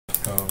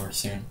go over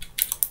soon.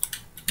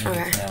 Maybe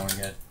Okay. for now we're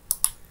good.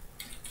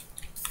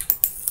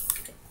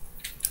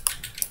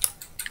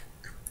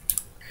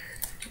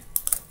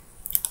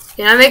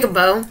 Can I make a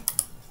bow? I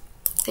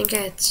think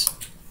it's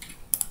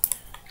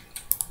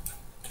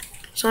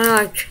only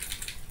like.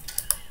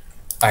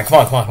 Alright, come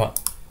on, come on, come on.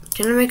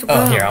 Can I make a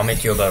bow? Oh, here, I'll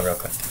make you a bow real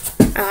quick.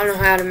 I don't know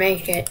how to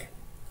make it.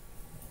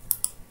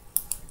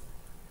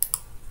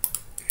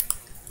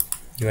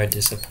 You are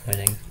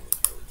disappointing.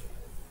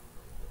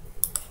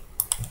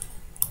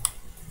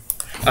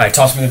 Alright,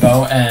 toss me the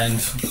bow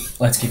and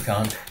let's keep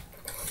going.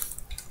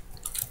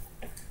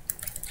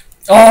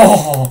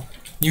 Oh!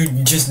 You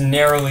just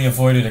narrowly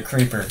avoided a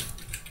creeper.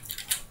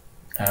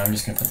 I'm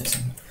just gonna put this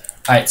in.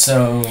 Alright,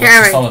 so let's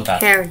just follow the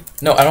path. Aaron.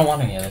 No, I don't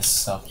want any of this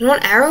stuff. You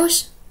want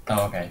arrows?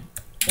 Oh, okay.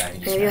 Yeah, I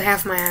can I just give you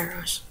half my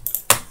arrows.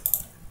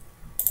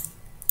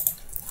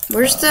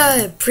 Where's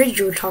the bridge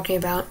you were talking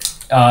about?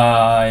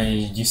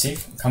 You see?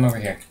 Come over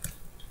here.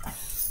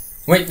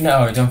 Wait,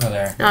 no, don't go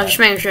there. No, just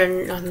making sure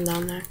nothing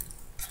down there.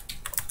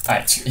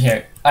 Alright,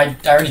 here. I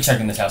already checked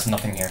in this house,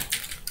 nothing here.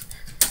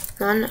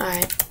 None?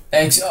 Alright.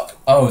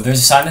 Oh, there's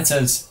a sign that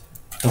says,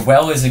 "The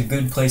well is a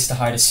good place to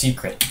hide a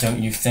secret,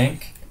 don't you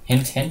think?"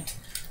 Hint, hint.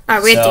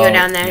 Alright, we have to go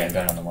down there. Yeah,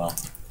 go down the well.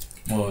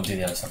 We'll do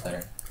the other stuff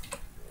later.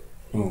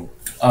 Ooh.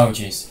 Oh,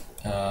 jeez.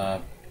 We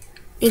have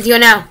to go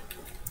now.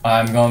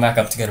 I'm going back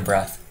up to get a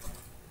breath.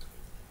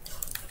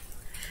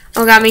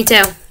 Oh god, me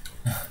too.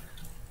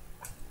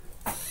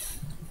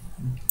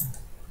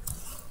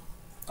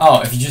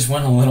 Oh, if you just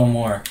went a little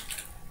more.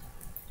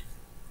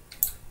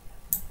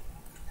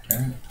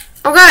 Okay.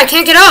 Oh god, I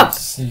can't get up! Let's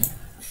see.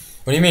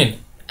 What do you mean?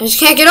 I just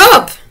can't get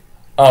up!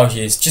 Oh,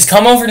 jeez. Just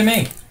come over to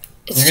me.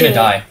 You're gonna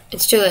die.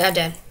 It's too late, I'm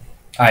dead.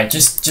 Alright,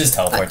 just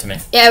teleport to me.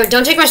 Yeah,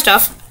 don't take my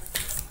stuff.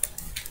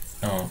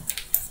 Oh.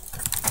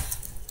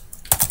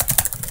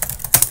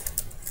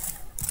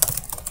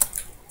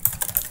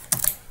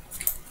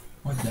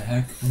 What the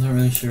heck? I'm not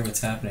really sure what's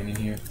happening in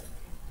here.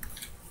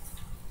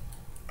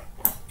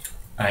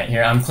 Alright,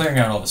 here, I'm clearing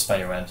out all the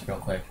spider webs real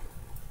quick.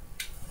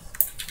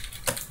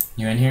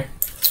 You in here?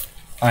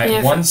 Alright,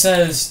 Yeah. one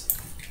says...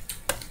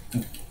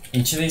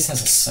 Each of these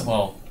has a...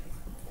 Well...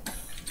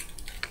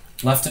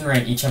 Left and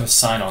right each have a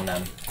sign on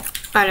them.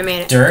 Alright, I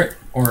made it. Dirt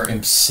or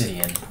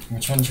obsidian?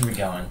 Which one should we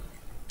go in?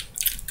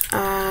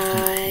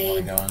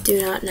 I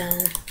do not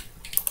know.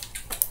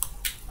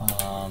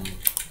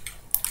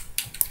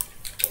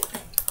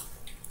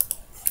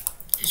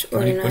 Just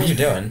What are you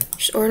doing?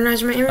 Just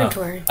organize my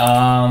inventory.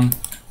 They're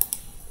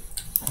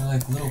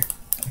like little...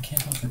 I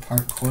can't tell if they're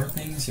parkour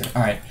things or...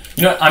 Alright.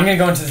 You know what? I'm gonna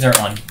go into the dirt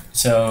one.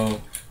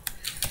 So...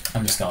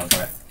 I'm just going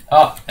for it.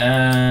 Oh,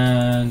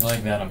 and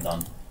like that I'm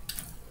done.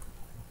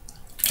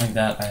 Like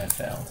that I have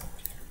failed.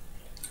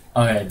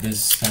 Okay,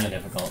 this is kind of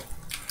difficult.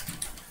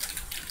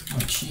 Oh,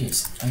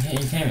 jeez.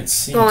 You can't even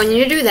see. Well, when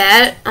you do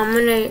that, I'm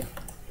gonna...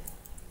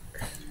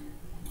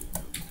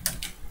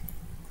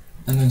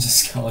 And there's a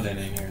skeleton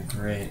in here.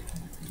 Great.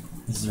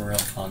 This is real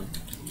fun.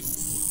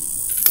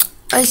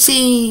 I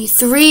see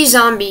 3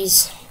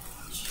 zombies.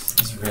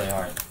 This is really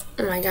hard.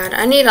 Oh my god,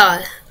 I need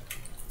a...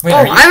 Wait, oh,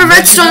 I have a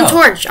redstone torch.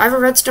 torch. I have a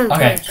redstone torch.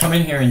 Okay, come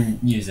in here and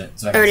use it.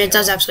 So I can Oh, see it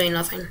does absolutely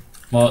nothing.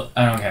 Well,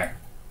 I don't care.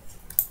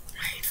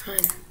 Alright,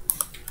 fine.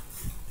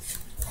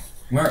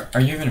 Where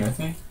are you even with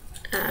me?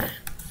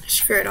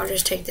 Screw it, I'll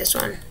just take this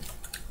one.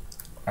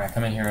 Alright,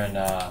 come in here and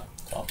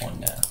plop one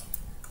down.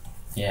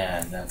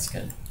 Yeah, that's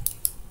good.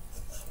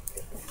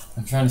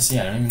 I'm trying to see,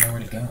 I don't even know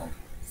where to go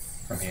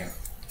from here.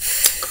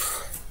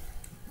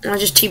 I'll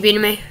just TP to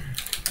me.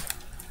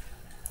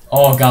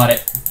 Oh, got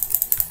it.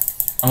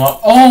 I'm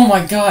up. Oh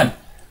my god!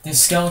 There's a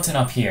skeleton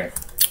up here.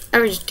 I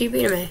was just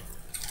TP to me.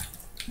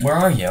 Where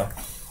are you?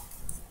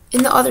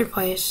 In the other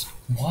place.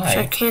 Why? So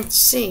I can't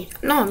see.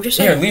 No, I'm just...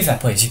 Here, leave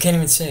that place. You can't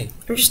even see.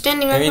 I'm just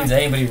standing That on means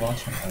my... anybody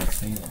watching can't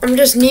see it. I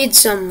just need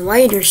some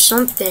light or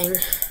something.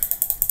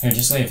 Here,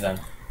 just leave them.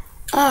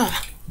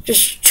 Ah,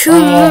 just 2 Oh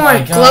more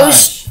my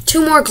gosh.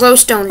 2 more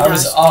glowstone I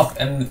was dust. up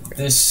and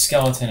this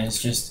skeleton is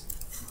just...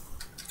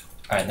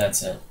 Alright,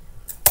 that's it.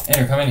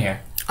 Andrew, come in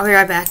here. I'll be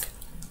right back.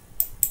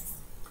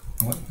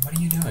 What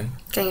are you doing?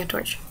 Getting a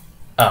torch.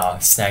 Oh,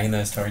 snagging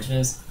those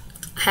torches?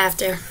 I have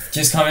to.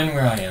 Just come in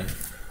where I am.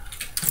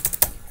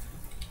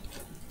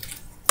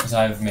 Because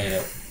I've made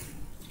it.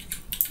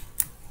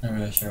 Not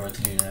really sure what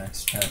to do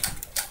next. But...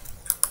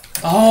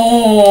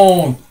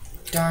 Oh!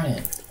 Darn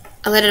it.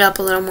 I lit it up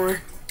a little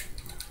more.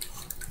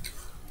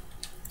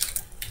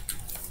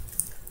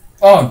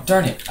 Oh,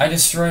 darn it. I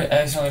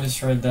accidentally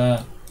destroyed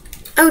the...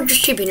 Oh,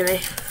 just TP to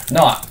me.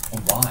 No,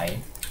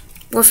 why?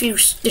 Well, if you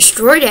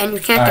destroyed it and you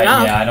can't get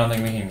up. Yeah, I don't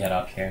think we can get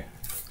up here.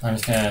 I'm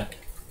just gonna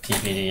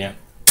TP to you.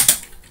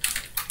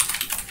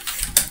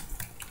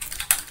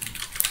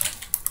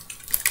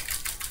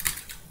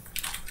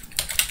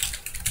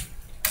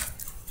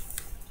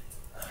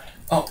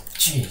 Oh,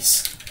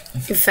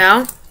 jeez. You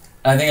fell?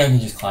 I think I can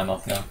just climb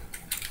up now.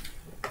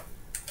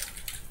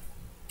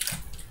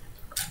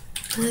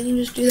 Well, I can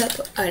just do that.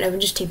 Alright, I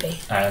would just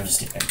TP. Alright, I'm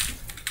just TPing.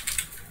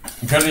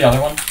 You go to the other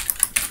one?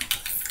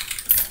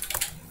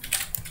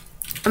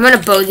 I'm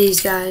gonna bow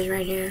these guys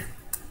right here.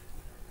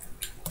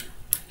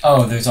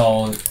 Oh, there's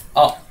all...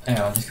 Oh,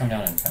 anyway, I'll just come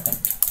down and cut them.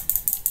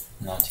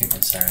 I'm not too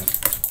concerned.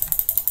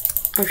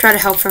 I'll try to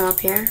help from up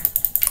here.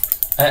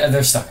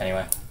 They're stuck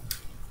anyway.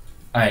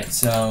 Alright,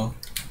 so...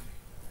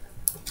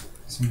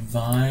 Some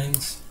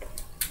vines.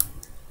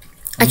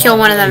 I killed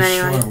one of them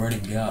anyway. Sure where to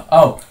go.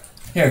 Oh!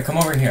 Here, come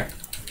over here.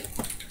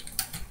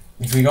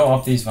 If we go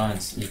up these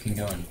vines, you can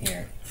go in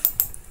here.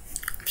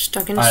 I'm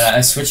stuck in... I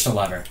switched the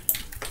lever.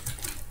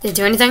 Did it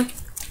do anything?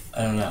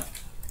 I don't know.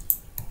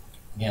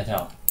 Can't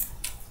tell.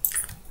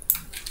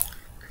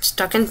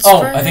 Stuck in...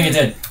 Oh, I think it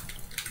did.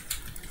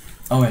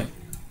 Oh, wait.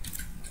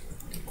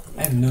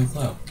 I have no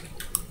clue.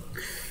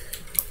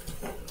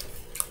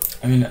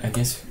 I mean, I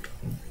guess...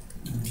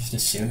 Just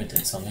assume it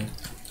did something.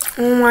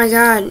 Oh my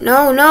god.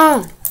 No,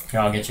 no! Here,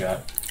 I'll get you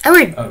out.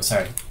 Oh,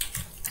 sorry.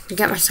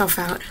 get myself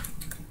out.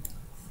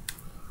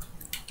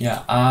 Yeah,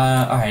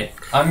 alright.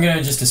 I'm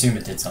gonna just assume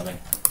it did something.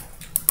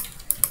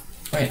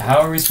 Wait, how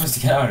are we supposed to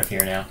get out of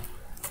here now?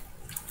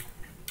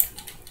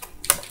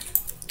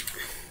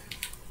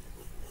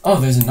 Oh,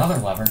 there's another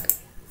lever.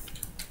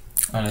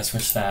 I'm gonna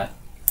switch that.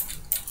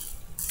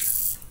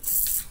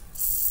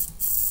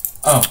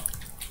 Oh.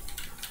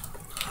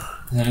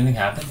 Has anything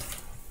happened?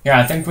 Yeah,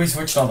 I think we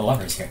switched all the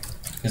levers here.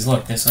 Because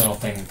look, this little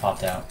thing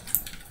popped out.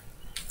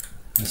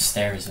 The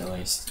stairs, at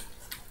least.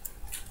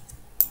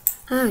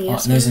 Oh,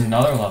 yes. There's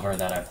another lever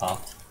that I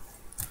popped.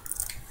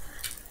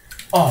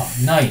 Oh,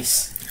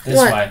 nice. This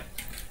What? way.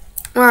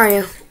 Where are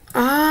you?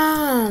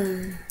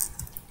 Oh.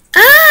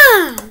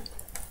 Ah!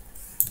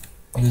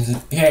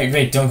 Hey,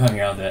 wait, don't come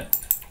here, I'll do it.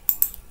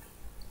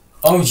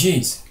 Oh,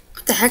 jeez.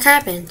 What the heck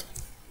happened?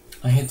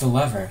 I hit the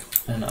lever,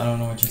 and I don't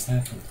know what just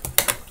happened.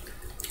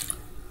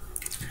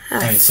 Ah.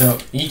 Alright, so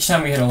each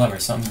time we hit a lever,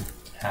 something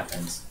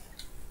happens.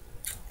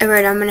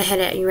 Alright, I'm gonna hit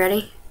it. You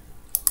ready?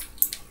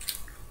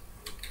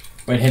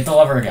 Wait, hit the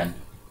lever again.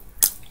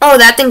 Oh,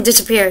 that thing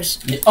disappears.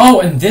 Oh,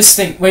 and this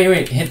thing...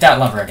 Wait, hit that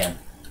lever again.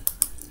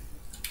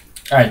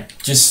 Alright,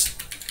 just...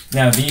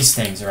 Now these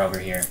things are over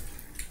here.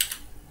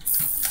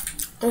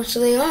 Oh, so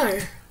they are.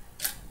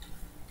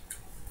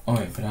 Oh,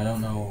 wait, but I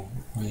don't know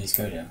where these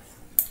go to.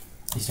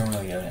 These don't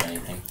really go to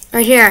anything.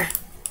 Right here.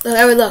 Look,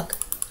 Edward, look.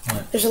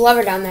 What? There's a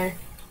lever down there.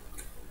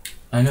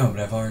 I know, but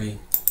I've already...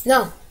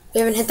 No, we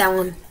haven't hit that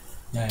one.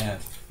 Yeah, I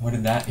have. What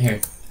did that... Here,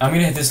 I'm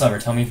gonna hit this lever.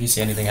 Tell me if you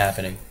see anything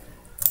happening.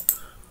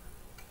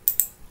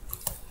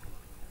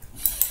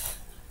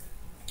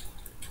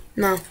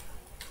 No.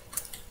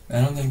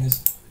 I don't think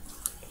this...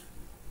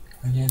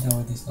 I can't tell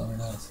what this lever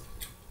does.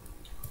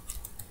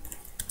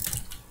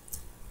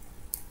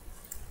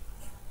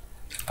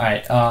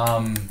 Alright,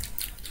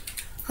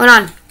 Hold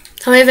on.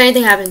 Tell me if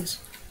anything happens.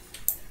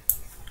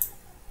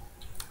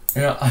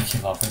 You know, I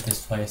give up with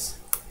this place.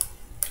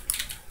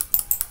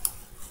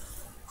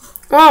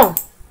 Whoa!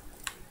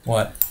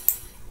 What?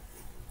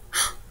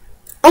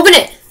 Open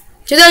it!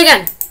 Do that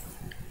again.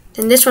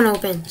 Then this one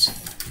opens.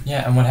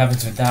 Yeah, and what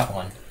happens with that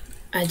one?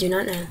 I do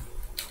not know.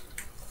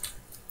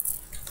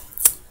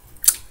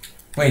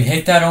 Wait,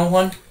 hit that old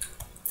one?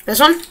 This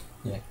one?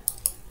 Yeah.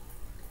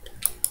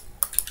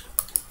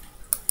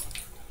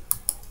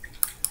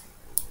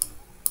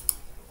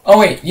 Oh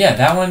wait, yeah,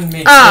 that one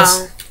makes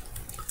Oh.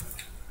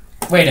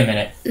 this. Wait a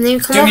minute. And then you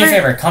come Do me a over.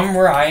 favor, come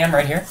where I am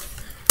right here.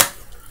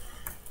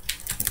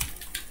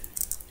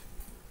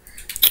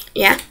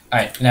 Yeah.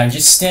 Alright, now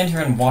just stand here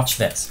and watch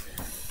this.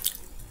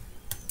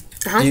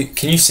 Uh-huh.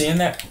 Can you see in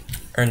there?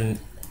 Or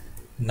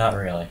not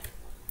really?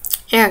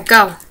 Here,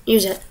 go.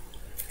 Use it.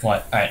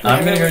 What? Alright, Yeah,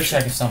 I'm gonna go really.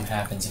 check if something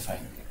happens if I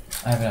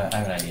have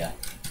an idea.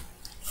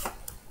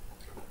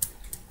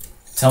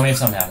 Tell me if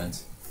something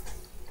happens.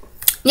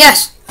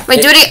 Yes.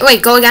 Wait, do it again.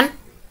 Wait, go again.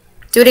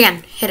 Do it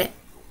again. Hit it.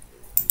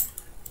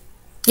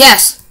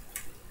 Yes.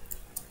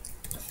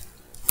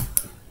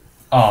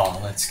 Oh,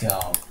 let's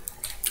go.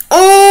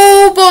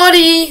 Oh,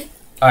 buddy.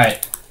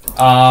 Alright.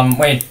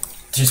 Wait.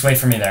 Just wait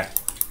for me there.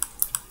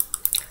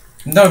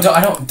 No,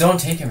 don't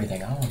take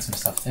everything. I want some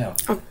stuff too.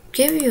 I'll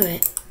give you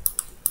it.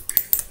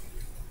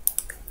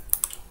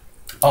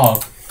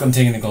 Oh, I'm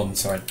taking the golden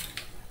sword.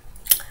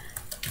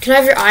 Can I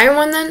have your iron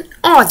one then?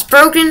 Oh, it's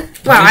broken.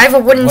 Wow, I have a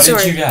wooden sword.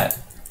 What did you get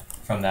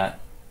from that?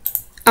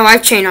 Oh, I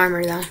have chain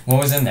armor though. What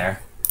was in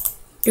there?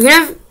 You can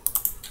have.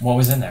 What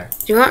was in there?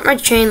 Do you want my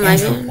chain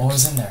Andrew, leggings? what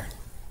was in there?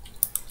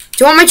 Do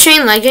you want my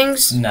chain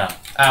leggings? No.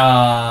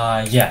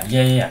 Yeah,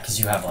 because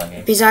you have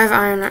leggings. Because I have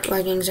iron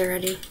leggings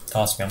already.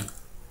 Toss them.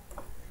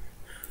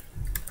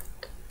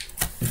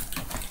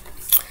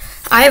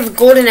 I have a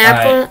golden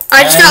apple. Alright,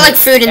 I just got like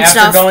food and after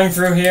stuff. going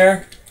through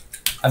here,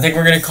 I think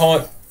we're gonna call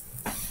it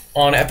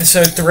on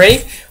episode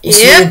 3. We'll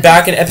see Yep. you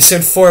back in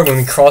episode 4 when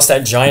we cross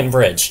that giant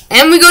bridge.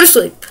 And we go to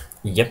sleep.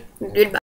 Yep. Goodbye.